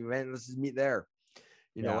networking event. Let's just meet there.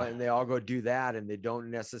 And they all go do that, and they don't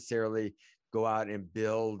necessarily go out and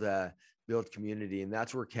build community. And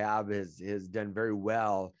that's where cab has done very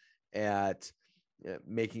well at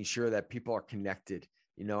making sure that people are connected.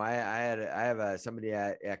 I have somebody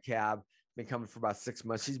at cab, been coming for about 6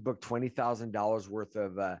 months. She's booked $20,000 worth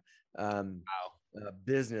of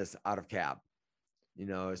business out of cab.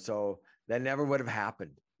 So that never would have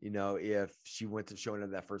happened, if she went to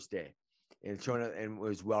Shona that first day and Shona and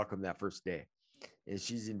was welcome that first day. And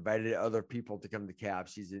she's invited other people to come to cab.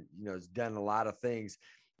 She's, has done a lot of things.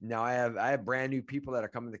 Now I have brand new people that are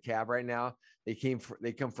coming to cab right now. They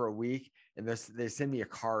come for a week and they send me a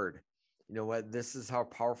card. You know what? This is how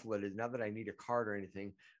powerful it is. Not that I need a card or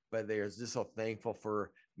anything, but they're just so thankful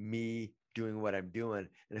for me doing what I'm doing.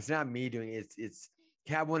 And it's not me doing it. It's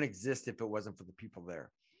cab wouldn't exist if it wasn't for the people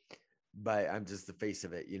there. But I'm just the face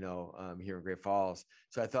of it, here in Great Falls.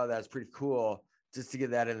 So I thought that's pretty cool just to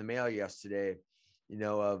get that in the mail yesterday,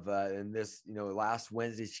 and this, last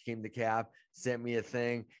Wednesday, she came to cab, sent me a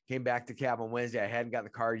thing, came back to cab on Wednesday. I hadn't got the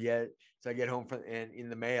card yet. So I get home and in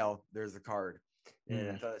the mail, there's the card. And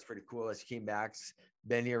I thought that's pretty cool. As she came back,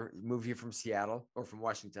 been here, moved here from Seattle or from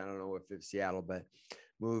Washington. I don't know if it's Seattle, but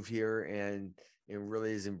moved here and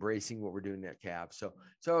really is embracing what we're doing at CAB. So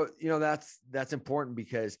that's important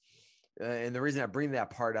because, and the reason I bring that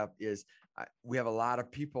part up is we have a lot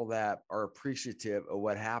of people that are appreciative of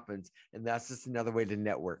what happens, and that's just another way to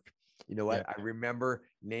network. You know what? Yeah. I remember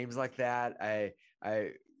names like that.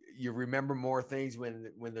 You remember more things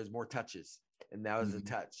when there's more touches, and that was a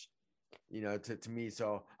touch, to me.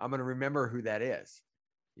 So I'm going to remember who that is,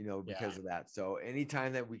 because of that. So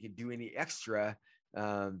anytime that we could do any extra,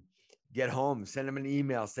 get home, send them an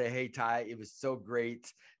email, say, hey, Ty, it was so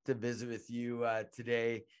great to visit with you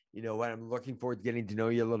today. You know what? I'm looking forward to getting to know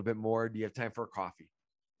you a little bit more. Do you have time for a coffee?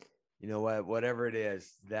 You know what? Whatever it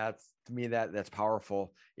is, that's to me that's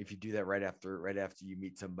powerful. If you do that right after you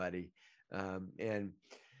meet somebody, and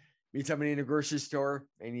meet somebody in a grocery store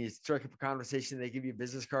and you strike up a conversation, they give you a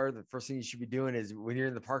business card. The first thing you should be doing is when you're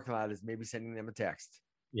in the parking lot is maybe sending them a text.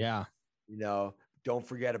 Yeah. Don't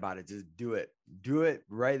forget about it. Just do it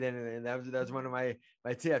right then. And that's one of my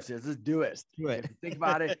tips is just do it. Do it. If you think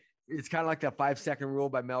about it, it's kind of like the 5-second rule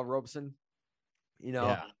by Mel Robeson. He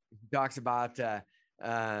talks about,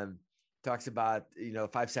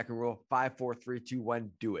 5-second rule, 5, 4, 3, 2,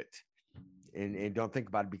 1, do it. And don't think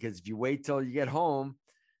about it, because if you wait till you get home,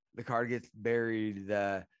 the card gets buried.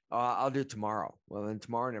 I'll do it tomorrow. Well, then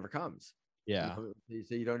tomorrow never comes. Yeah. So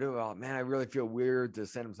you don't do it. Well, man, I really feel weird to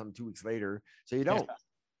send them something 2 weeks later. So you don't.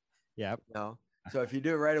 Yeah. So if you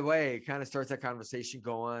do it right away, it kind of starts that conversation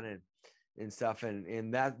going and stuff.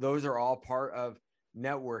 And those are all part of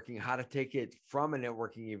networking, how to take it from a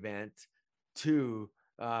networking event to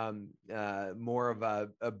more of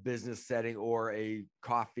a business setting or a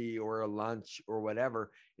coffee or a lunch or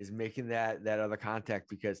whatever, is making that other contact,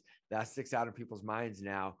 because that sticks out in people's minds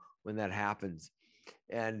now when that happens.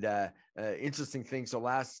 And interesting thing. So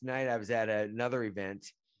last night I was at another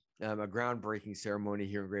event, a groundbreaking ceremony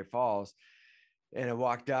here in Great Falls. And I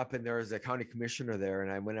walked up and there was a county commissioner there,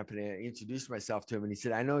 and I went up and introduced myself to him, and he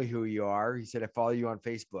said, I know who you are. He said, I follow you on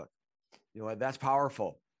Facebook. You know what? That's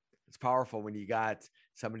powerful. It's powerful when you got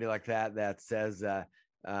somebody like that says that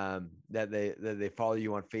they follow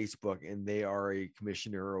you on Facebook and they are a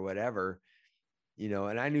commissioner or whatever,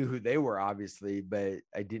 and I knew who they were, obviously, but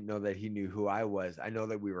I didn't know that he knew who I was. I know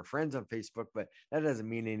that we were friends on Facebook, but that doesn't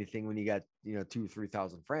mean anything when you got, 2,000 or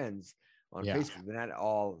 3,000 friends on Facebook. They're not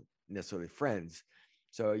all necessarily friends.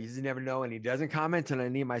 So you just never know. And he doesn't comment on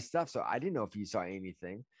any of my stuff. So I didn't know if he saw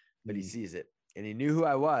anything, but he sees it. And he knew who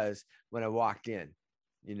I was when I walked in,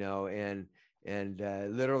 and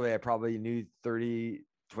literally I probably knew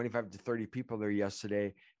 25 to 30 people there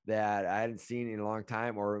yesterday that I hadn't seen in a long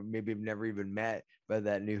time, or maybe have never even met, but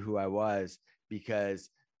that knew who I was, because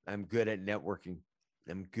I'm good at networking.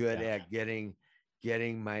 I'm good at getting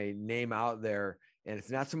my name out there. And it's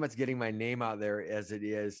not so much getting my name out there as it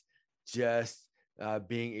is just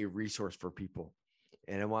being a resource for people.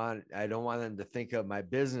 And I don't want them to think of my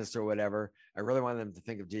business or whatever. I really want them to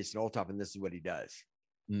think of Jason Olthoff, and this is what he does.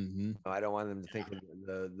 I don't want them to think of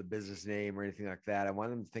the business name or anything like that. I want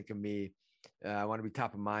them to think of me. I want to be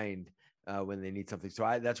top of mind when they need something.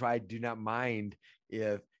 So that's why I do not mind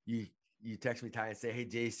if you text me, Ty, and say, hey,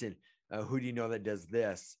 Jason, who do you know that does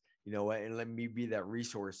this? You know what? And let me be that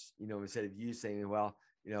resource, instead of you saying, well,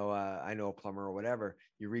 I know a plumber or whatever.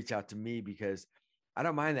 You reach out to me, because I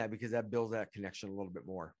don't mind that, because that builds that connection a little bit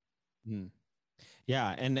more.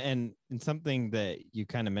 Yeah. And something that you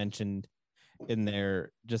kind of mentioned in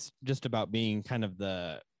there, just about being kind of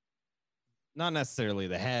not necessarily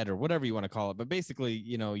the head or whatever you want to call it, but basically,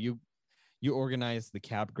 you organize the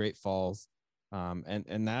CAB Great Falls.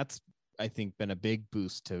 And that's, I think, been a big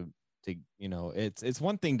boost to, it's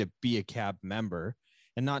one thing to be a CAB member,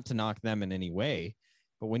 and not to knock them in any way,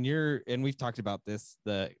 but when and we've talked about this,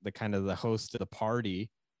 the kind of the host of the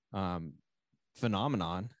party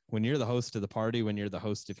phenomenon, when you're the host of the party, when you're the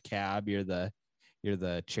host of CAB, you're the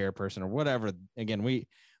chairperson or whatever. Again,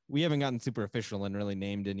 we haven't gotten super official and really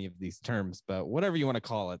named any of these terms, but whatever you want to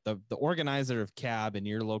call it, the organizer of CAB in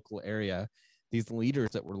your local area, these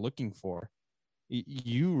leaders that we're looking for,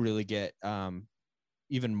 you really get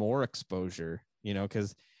even more exposure,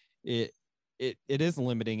 because it is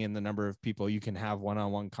limiting in the number of people you can have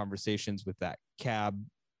one-on-one conversations with that CAB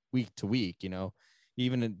week to week.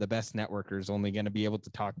 Even the best networkers only going to be able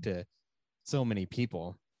to talk to so many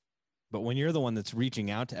people. But when you're the one that's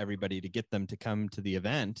reaching out to everybody to get them to come to the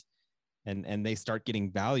event, and they start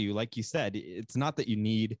getting value, like you said, it's not that you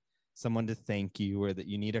need someone to thank you, or that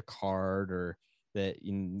you need a card, or that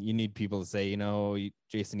you need people to say,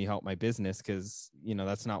 Jason, you helped my business, because,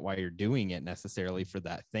 that's not why you're doing it necessarily, for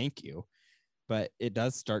that thank you. but it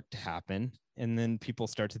does start to happen. And then people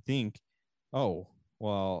start to think, oh,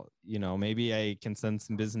 well, maybe I can send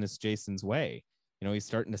some business Jason's way. He's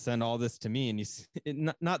starting to send all this to me.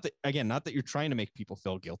 And not that, again, not that you're trying to make people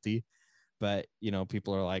feel guilty, but,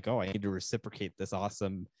 people are like, oh, I need to reciprocate this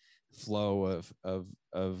awesome flow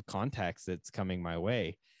of contacts that's coming my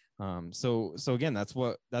way. So again, that's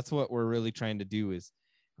what we're really trying to do is,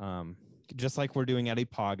 just like we're doing at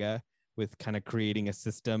Ipaga, with kind of creating a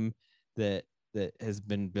system that has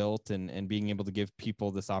been built and being able to give people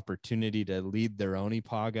this opportunity to lead their own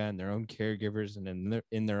Ipaga and their own caregivers and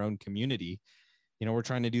in their own community. We're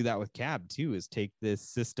trying to do that with CAB too, is take this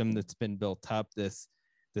system that's been built up, this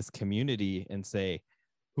community, and say,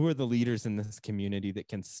 who are the leaders in this community that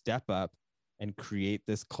can step up and create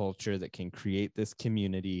this culture, that can create this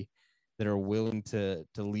community, that are willing to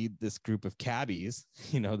lead this group of cabbies,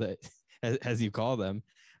 that, as you call them,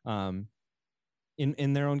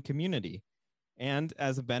 in their own community. And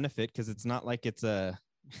as a benefit, because it's not like it's a,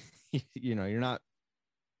 you're not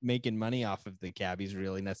making money off of the cabbies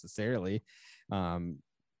really necessarily.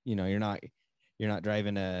 You're not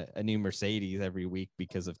driving a new Mercedes every week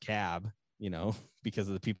because of CAB, because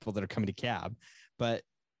of the people that are coming to CAB, but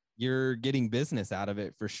you're getting business out of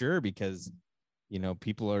it for sure, because,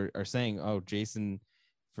 people are saying, oh, Jason,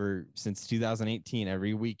 since 2018,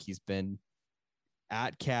 every week he's been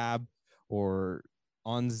at CAB or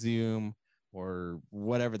on Zoom or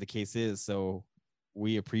whatever the case is. So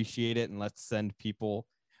we appreciate it. And let's send people,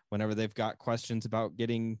 whenever they've got questions about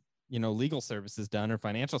getting, legal services done or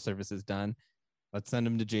financial services done, let's send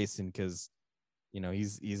them to Jason, because,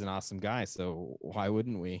 he's an awesome guy. So why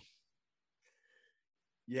wouldn't we?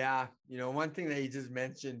 Yeah. One thing that you just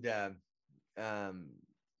mentioned,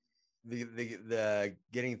 the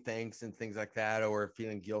getting thanks and things like that, or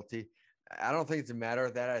feeling guilty. I don't think it's a matter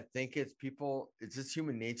of that. I think it's just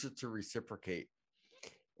human nature to reciprocate.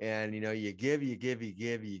 And, you give.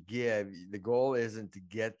 The goal isn't to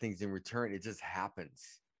get things in return. It just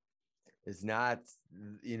happens. It's not,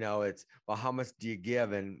 it's, well, how much do you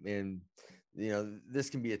give? And this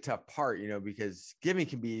can be a tough part, because giving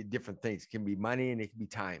can be different things. It can be money and it can be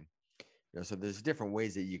time. So there's different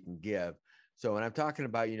ways that you can give. So when I'm talking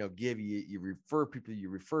about, give, you refer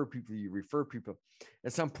people.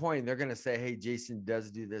 At some point, they're going to say, hey, Jason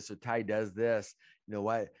does do this, or Ty does this. You know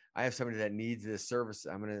what? I have somebody that needs this service.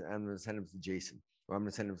 I'm going to send them to Jason, or I'm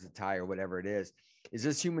going to send them to Ty, or whatever it is. It's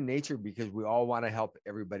just human nature, because we all want to help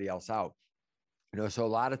everybody else out. So a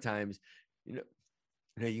lot of times, you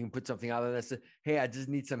can put something out there that says, hey, I just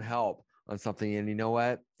need some help on something. And you know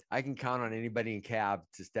what? I can count on anybody in CAB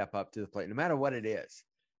to step up to the plate, no matter what it is,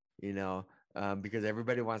 because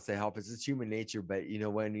everybody wants to help. It's just human nature. But,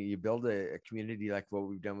 when you build a community like what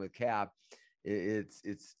we've done with CAB,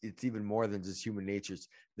 it's even more than just human nature.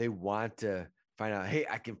 They want to find out, hey,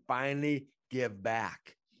 I can finally give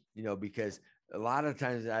back, because a lot of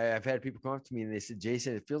times I've had people come up to me and they said,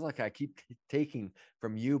 Jason, it feels like I keep taking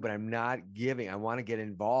from you, but I'm not giving. I want to get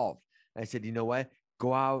involved. And I said, you know what?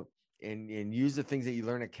 Go out and use the things that you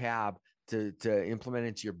learn at CAB to implement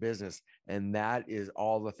into your business. And that is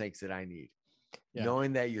all the things that I need. Yeah.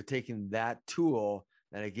 Knowing that you're taking that tool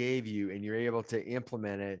that I gave you and you're able to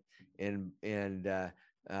implement it and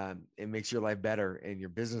it makes your life better and your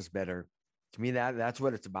business better. To me, that's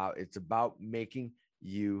what it's about. It's about making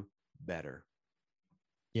you better.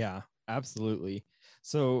 Yeah, absolutely.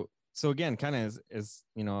 So again, kind of as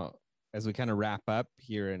we kind of wrap up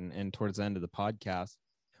here and towards the end of the podcast,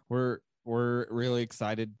 we're really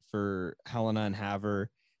excited for Helena and Havre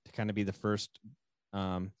to kind of be the first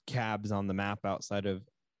cabs on the map outside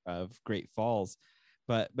of Great Falls.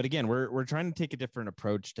 But again, we're trying to take a different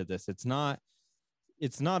approach to this. It's not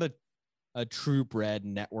a true bred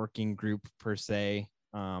networking group per se.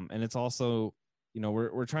 And it's also,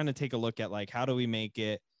 we're trying to take a look at, like, how do we make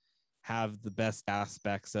it have the best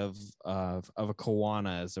aspects of a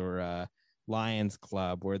Kiwanis or a Lions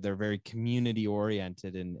Club, where they're very community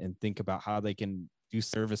oriented and think about how they can do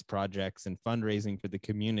service projects and fundraising for the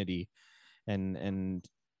community and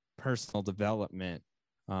personal development.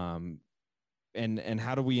 And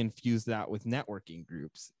how do we infuse that with networking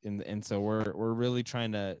groups? And so we're really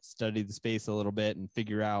trying to study the space a little bit and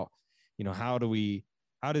figure out, how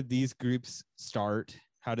did these groups start?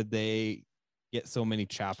 How did they get so many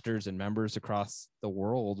chapters and members across the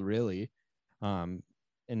world, really?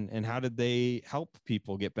 And how did they help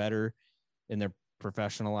people get better in their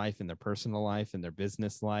professional life, in their personal life, in their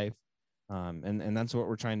business life? And that's what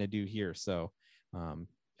we're trying to do here. So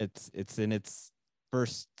it's in its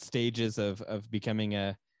first stages of becoming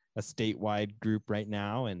a statewide group right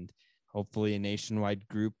now, and hopefully a nationwide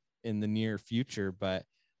group in the near future. But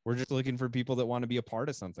we're just looking for people that want to be a part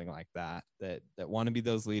of something like that, that want to be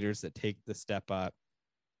those leaders that take the step up,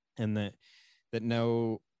 and that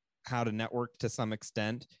know how to network to some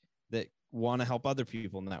extent, that want to help other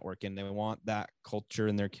people network, and they want that culture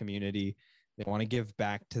in their community. They want to give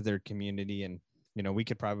back to their community. And, we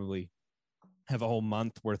could probably have a whole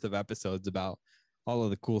month worth of episodes about all of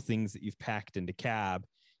the cool things that you've packed into CAB,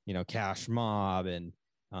 Cash Mob, and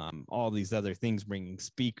all these other things, bringing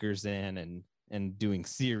speakers in and doing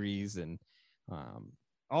series and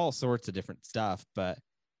all sorts of different stuff. But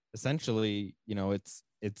essentially,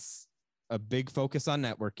 it's a big focus on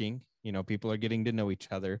networking. People are getting to know each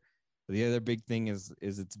other. But the other big thing is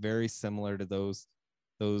it's very similar to those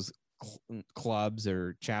clubs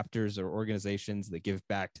or chapters or organizations that give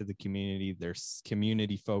back to the community. They're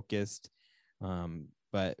community focused,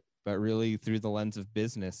 but really through the lens of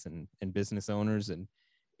business and business owners and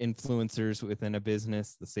influencers within a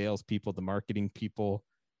business, the salespeople, the marketing people.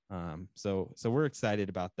 So we're excited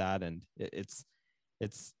about that, and it's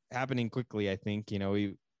happening quickly. I think,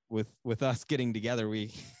 we with us getting together,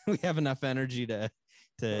 we have enough energy to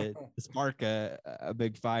spark a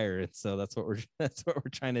big fire. And so that's what we're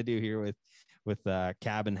trying to do here with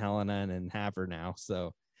CAB and Helena and Havre now.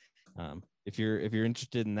 So if you're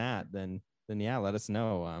interested in that, then yeah, let us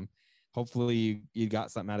know. Hopefully you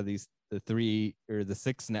got something out of the 3 or the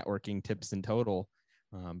 6 networking tips in total.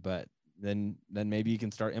 But then maybe you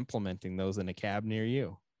can start implementing those in a CAB near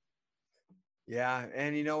you. Yeah.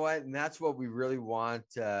 And you know what? And that's what we really want,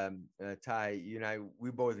 Ty, you and I, we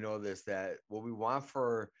both know this, that what we want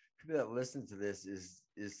for people that listen to this is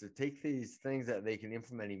to take these things that they can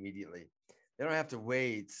implement immediately. They don't have to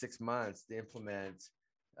wait 6 months to implement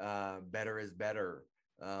better is better,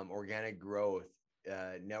 organic growth,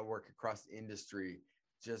 network across industry.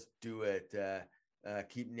 Just do it.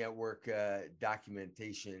 Keep network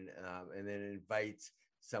documentation, and then invite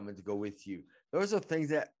someone to go with you. Those are things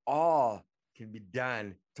that all can be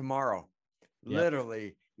done tomorrow. Yep.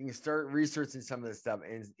 Literally, you can start researching some of this stuff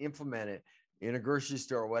and implement it in a grocery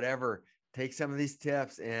store, whatever. Take some of these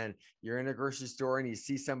tips, and you're in a grocery store and you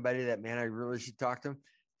see somebody that, man, I really should talk to them.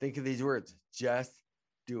 Think of these words: just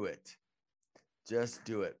do it. Just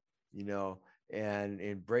do it,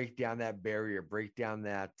 and break down that barrier, break down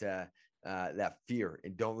that fear,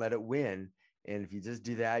 and don't let it win. And if you just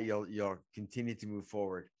do that, you'll continue to move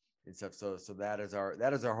forward and stuff. So that is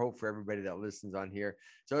our hope for everybody that listens on here.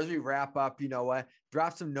 So as we wrap up,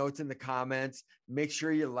 drop some notes in the comments. Make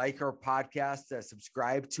sure you like our podcast,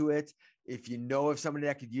 subscribe to it. If you know of somebody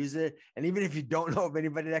that could use it, and even if you don't know of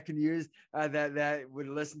anybody that can use that would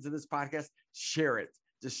listen to this podcast, share it.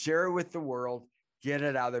 Just share it with the world. Get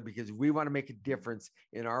it out there, because we want to make a difference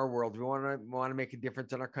in our world. We want to make a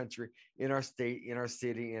difference in our country, in our state, in our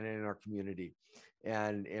city, and in our community.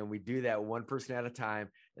 And we do that one person at a time.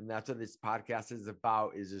 And that's what this podcast is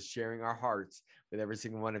about, is just sharing our hearts with every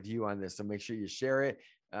single one of you on this. So make sure you share it,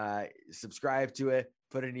 subscribe to it,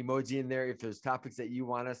 put an emoji in there. If there's topics that you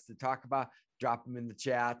want us to talk about, drop them in the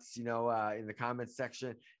chats, in the comments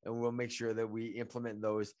section, and we'll make sure that we implement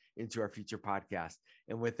those into our future podcast.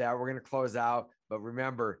 And with that, we're going to close out. But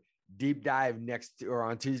remember, deep dive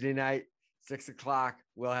on Tuesday night, 6:00.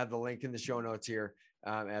 We'll have the link in the show notes here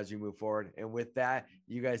as we move forward. And with that,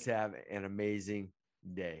 you guys have an amazing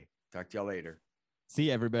day. Talk to y'all later. See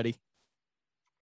you, everybody.